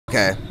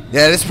Okay.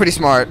 Yeah, this is pretty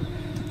smart.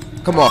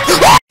 Come on.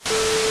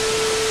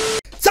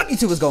 Sup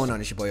YouTube, what's going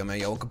on? It's your boy,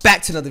 yo. Welcome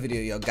back to another video,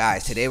 yo.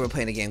 Guys, today we're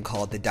playing a game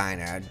called The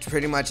Diner.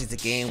 Pretty much it's a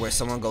game where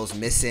someone goes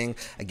missing.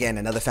 Again,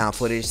 another found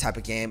footage type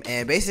of game.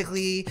 And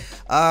basically,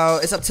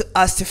 it's up to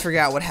us to figure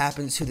out what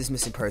happens to this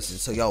missing person.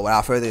 So, yo,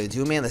 without further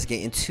ado, man, let's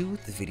get into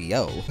the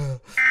video.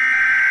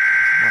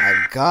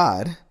 My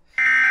God.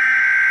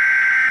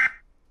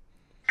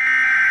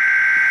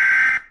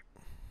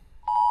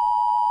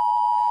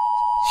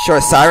 Sure,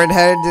 Siren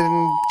Head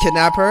didn't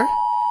kidnap her?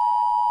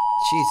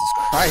 Jesus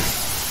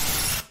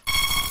Christ.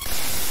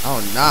 Oh,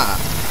 nah.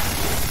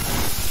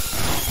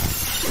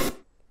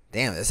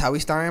 Damn, that's how we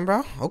starting,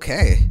 bro?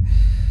 Okay.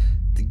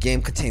 The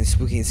game contains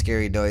spooky and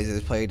scary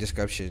noises. Player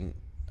description.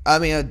 I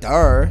mean,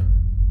 duh.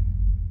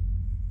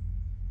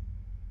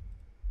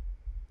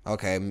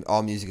 Okay,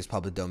 all music is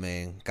public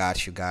domain.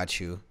 Got you,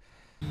 got you.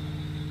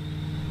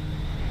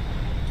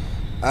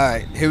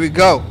 Alright, here we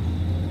go.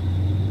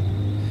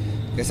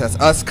 Guess that's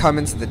us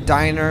coming to the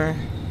diner.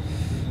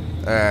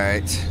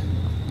 Alright.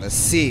 Let's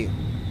see.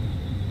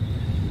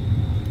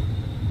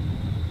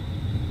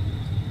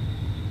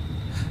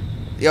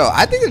 Yo,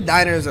 I think the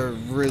diners are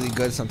really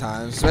good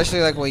sometimes. Especially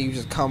like when you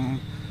just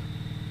come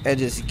and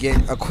just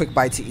get a quick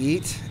bite to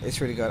eat. It's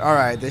pretty good.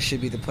 Alright, this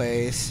should be the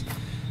place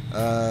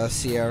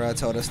Sierra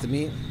told us to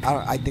meet.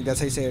 I think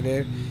that's how you say it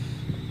there.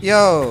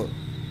 Yo.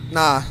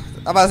 Nah.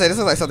 I'm about to say this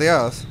looks like something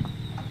else.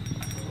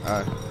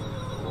 Alright.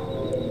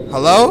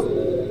 Hello?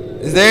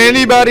 Is there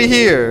anybody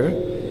here?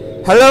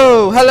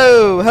 Hello,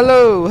 hello,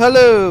 hello,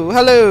 hello,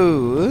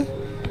 hello.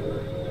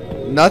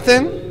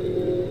 Nothing?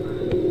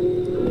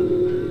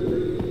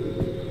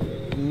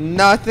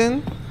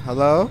 Nothing?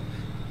 Hello?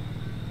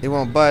 It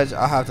won't budge.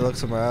 I'll have to look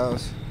somewhere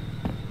else.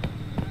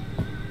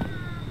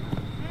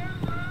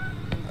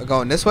 I'm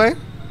going this way?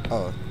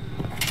 Oh.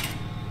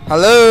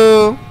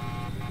 Hello?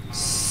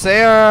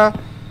 Sarah?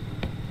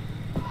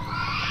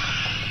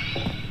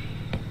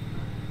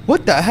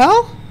 What the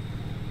hell?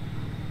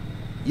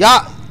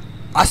 Yeah,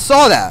 I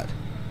saw that.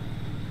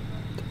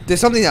 There's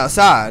something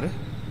outside.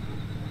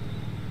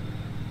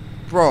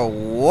 Bro,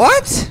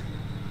 what?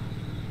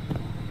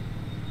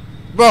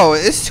 Bro,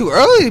 it's too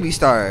early to be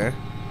starting.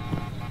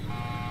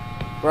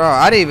 Bro,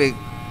 I didn't even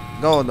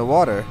go in the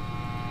water.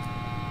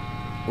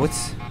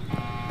 What's...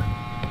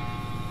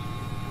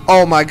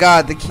 Oh my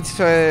God, the key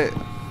to...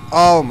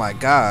 Oh my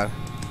God.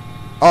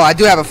 Oh, I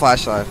do have a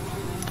flashlight.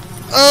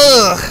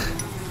 Ugh.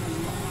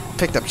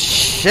 Picked up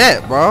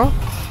shit, bro.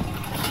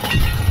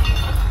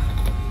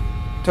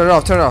 Turn it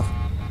off, turn it off.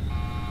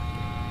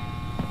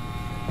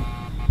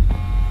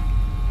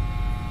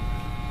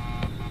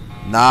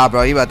 Nah,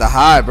 bro, you about to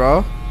hide,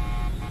 bro.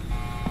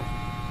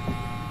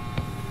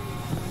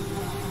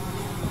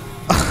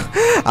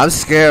 I'm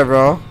scared,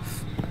 bro.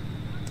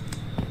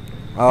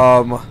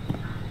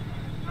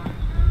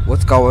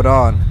 What's going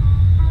on?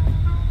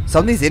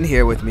 Something's in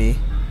here with me.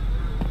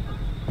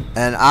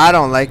 And I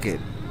don't like it.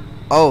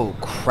 Oh,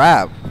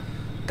 crap.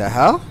 The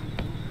hell?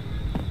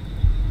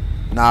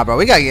 Nah, bro,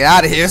 we gotta get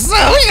out of here,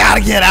 son. We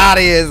gotta get out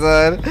of here,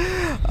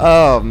 son.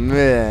 Oh,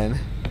 man.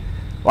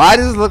 Why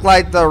does this look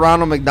like the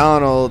Ronald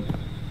McDonald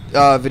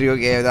video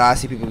game that I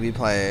see people be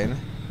playing?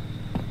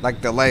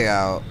 Like the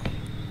layout.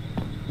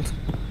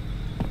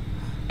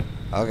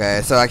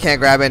 Okay, so I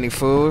can't grab any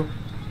food.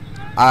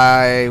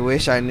 I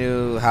wish I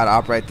knew how to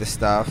operate this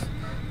stuff.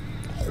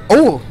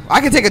 Oh,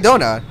 I can take a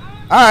donut.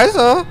 Alright,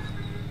 so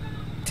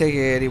taking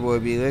any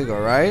would be legal,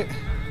 right?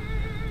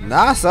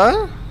 Nah,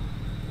 son.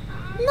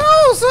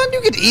 No, son,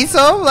 you can eat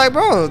some. Like,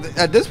 bro,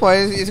 at this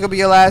point, it's gonna be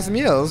your last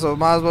meal, so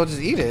might as well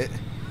just eat it.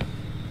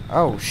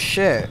 Oh,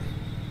 shit.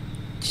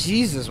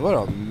 Jesus, what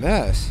a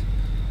mess.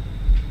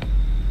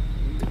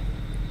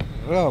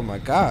 Oh, my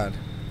God.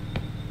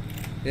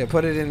 Yeah,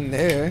 put it in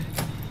there.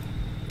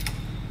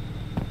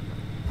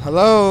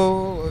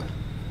 Hello?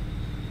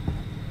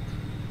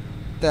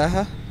 The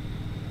hell?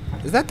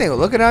 Is that thing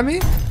looking at me?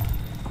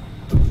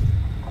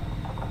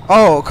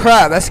 Oh,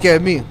 crap, that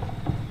scared me.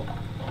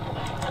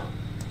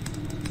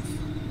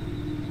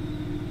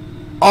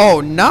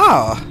 Oh,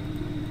 nah.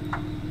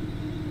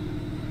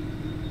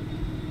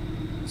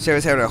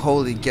 Sarah's here to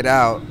holy get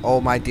out.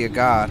 Oh, my dear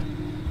God.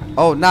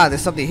 Oh, nah,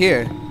 there's something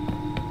here.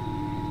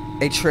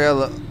 A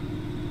trail.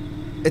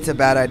 It's a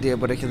bad idea,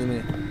 but it can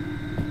eliminate.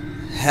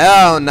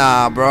 Hell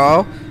nah,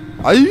 bro.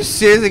 Are you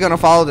seriously gonna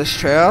follow this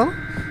trail?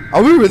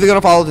 Are we really gonna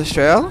follow this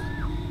trail?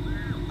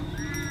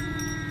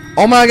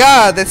 Oh my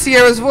God, that's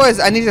Sierra's voice.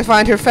 I need to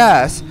find her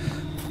fast.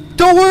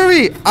 Don't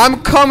worry.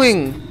 I'm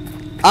coming.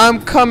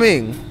 I'm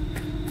coming.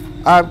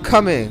 I'm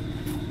coming.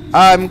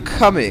 I'm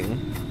coming.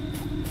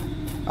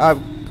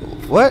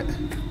 What?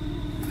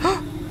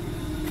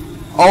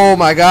 Oh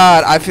my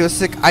God, I feel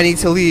sick. I need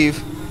to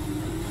leave.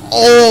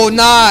 Oh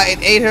nah,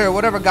 it ate her.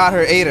 Whatever got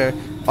her ate her.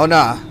 Oh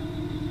nah.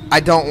 I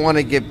don't want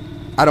to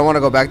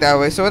go back that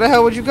way. So where the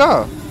hell would you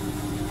go?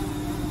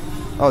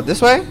 Oh,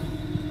 this way?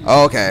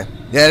 Oh, okay.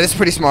 Yeah, this is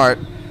pretty smart.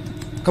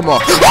 Come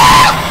on.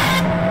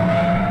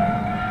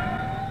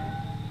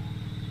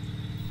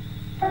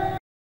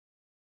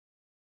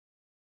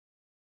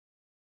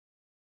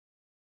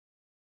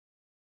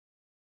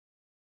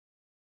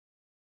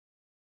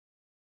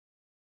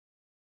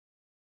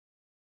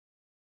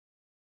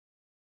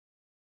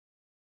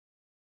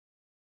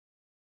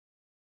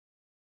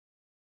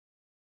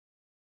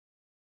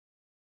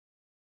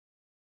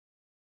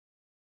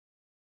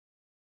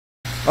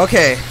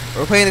 Okay,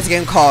 we're playing this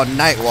game called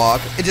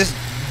Nightwalk. It just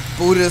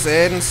booted us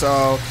in,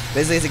 so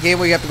basically it's a game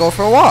where you have to go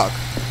for a walk.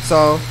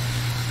 So,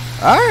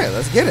 alright,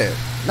 let's get it.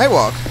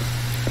 Nightwalk.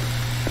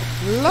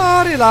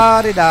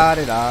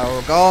 La-di-la-di-da-di-da,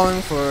 we're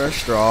going for a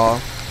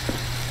stroll.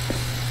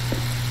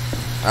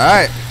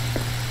 Alright,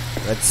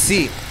 let's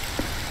see.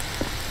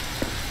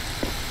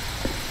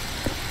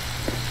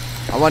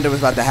 I wonder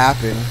what's about to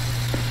happen.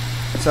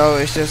 So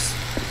it's just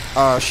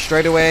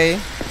straight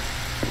away.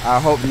 I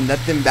hope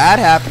nothing bad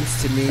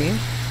happens to me.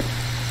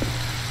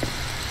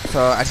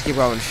 So I just keep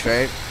going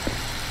straight.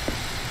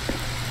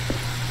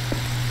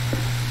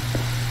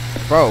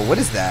 Bro, what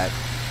is that?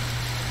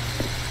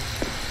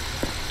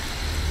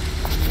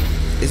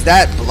 Is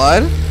that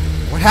blood?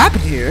 What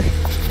happened here?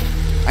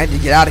 I need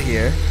to get out of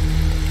here.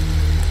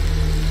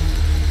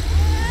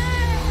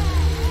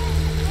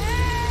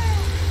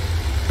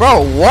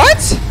 Bro,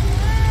 what?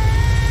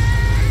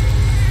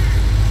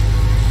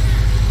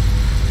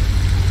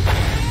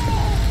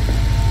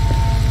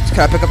 Can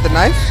I pick up the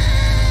knife?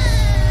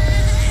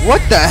 What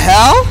the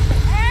hell?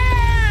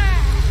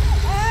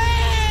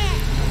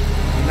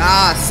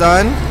 Nah,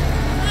 son.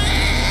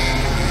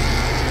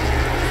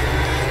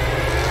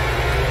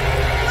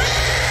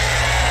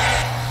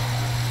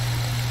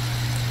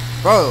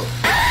 Bro.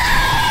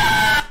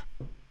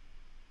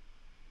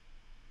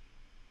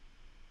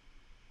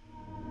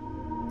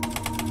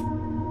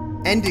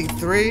 Ending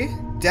 3,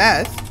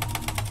 death.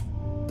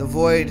 The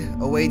void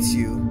awaits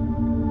you.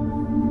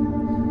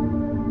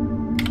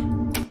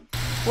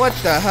 What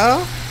the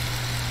hell?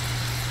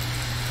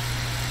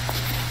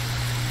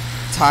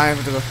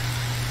 Time to go.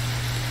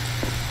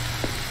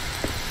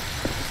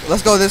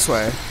 Let's go this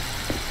way.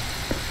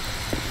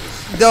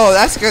 No,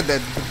 that's good. The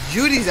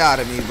Judy's out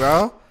of me,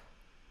 bro.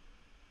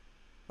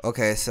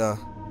 Okay, so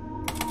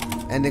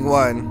ending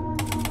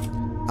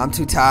 1. I'm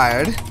too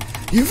tired.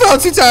 You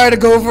felt too tired to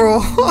go for a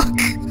walk.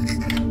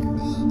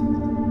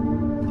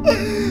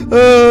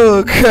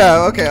 Oh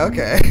crap.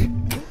 Okay.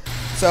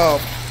 So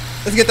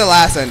let's get the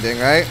last ending,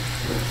 right?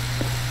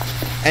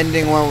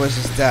 Ending 1 was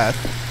just death.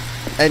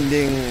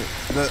 Ending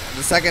the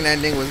second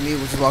ending was me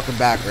just walking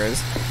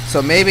backwards.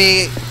 So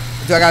maybe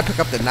do I gotta pick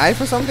up the knife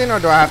or something, or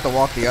do I have to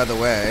walk the other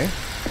way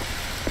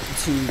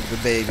to the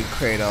baby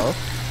cradle?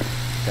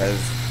 Because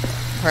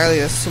apparently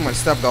there's too much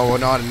stuff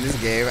going on in this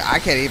game. I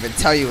can't even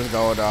tell you what's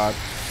going on.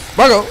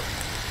 Margo!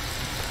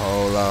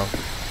 Polo.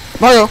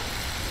 Margo!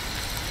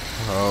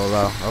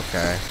 Polo.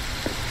 Okay.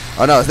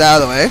 Oh no, it's the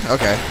other way.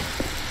 Okay.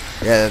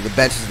 Yeah, the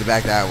bench is the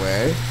back that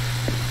way.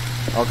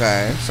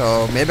 Okay,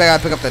 so maybe I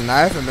gotta pick up the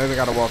knife and maybe I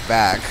gotta walk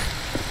back.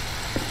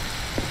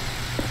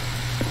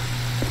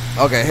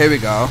 Okay, here we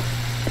go.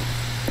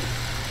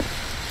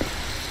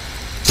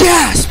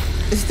 Gasp!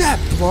 Is that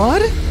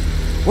blood?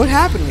 What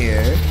happened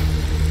here?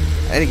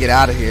 I need to get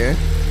out of here.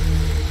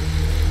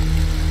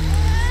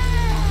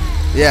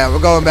 Yeah, we're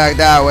going back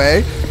that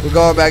way. We're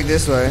going back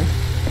this way.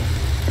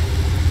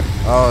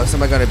 Oh, is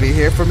somebody gonna be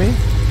here for me?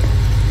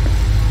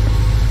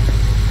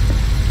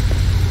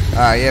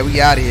 Alright, yeah, we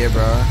out of here,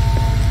 bro.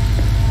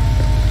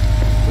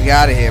 We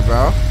out of here,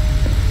 bro.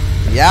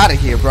 We out of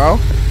here, bro.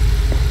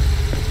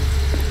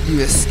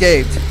 You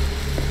escaped.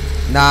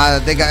 Nah,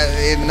 they got.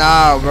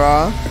 Nah,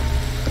 bro.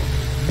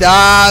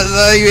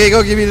 Nah, you ain't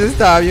gonna give me this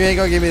time. You ain't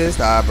gonna give me this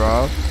time,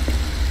 bro.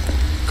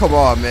 Come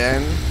on,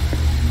 man.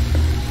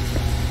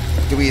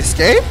 Do we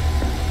escape?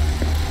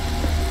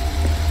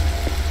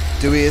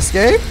 Do we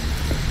escape?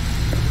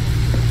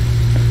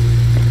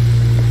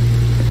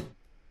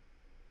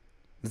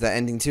 Is that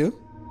ending 2?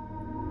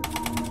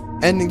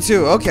 Ending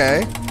 2,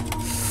 okay.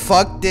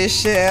 Fuck this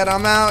shit,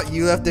 I'm out.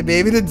 You left the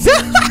baby to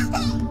die.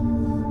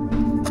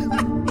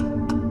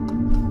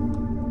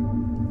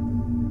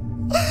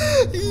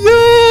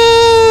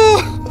 Yo!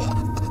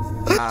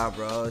 Ah,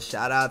 bro.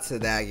 Shout out to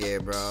that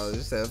game, bro.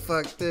 Just said,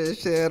 fuck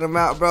this shit, I'm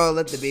out, bro.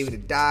 Let the baby to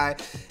die.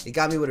 It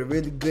got me with a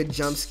really good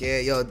jump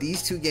scare. Yo,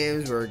 these 2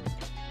 games were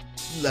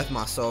left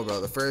my soul, bro.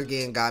 The first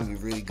game got me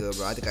really good,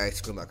 bro. I think I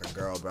screamed like a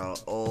girl, bro.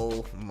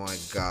 Oh my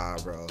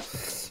god, bro.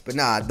 But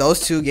nah, those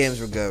 2 games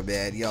were good,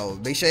 man. Yo,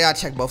 make sure y'all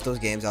check both those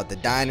games out, the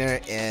Diner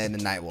and the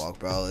Nightwalk,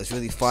 bro. It's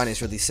really fun.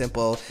 It's really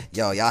simple.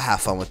 Yo, y'all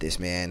have fun with this,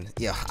 man.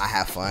 Yo, I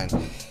have fun.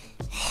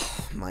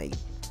 Oh my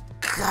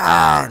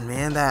god,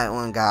 man, that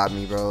one got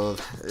me, bro.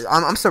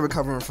 I'm still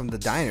recovering from the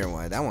Diner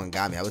one. That one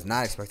got me. I was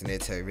not expecting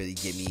it to really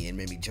get me and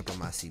made me jump on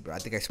my seat, bro. I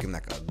think I screamed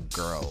like a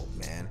girl,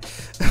 man.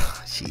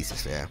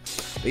 Jesus, man.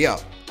 But yo,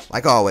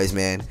 like always,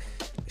 man,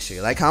 make sure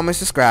you like, comment,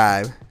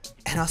 subscribe,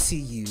 and I'll see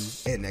you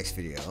in the next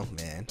video,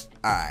 man.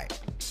 Alright,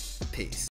 peace.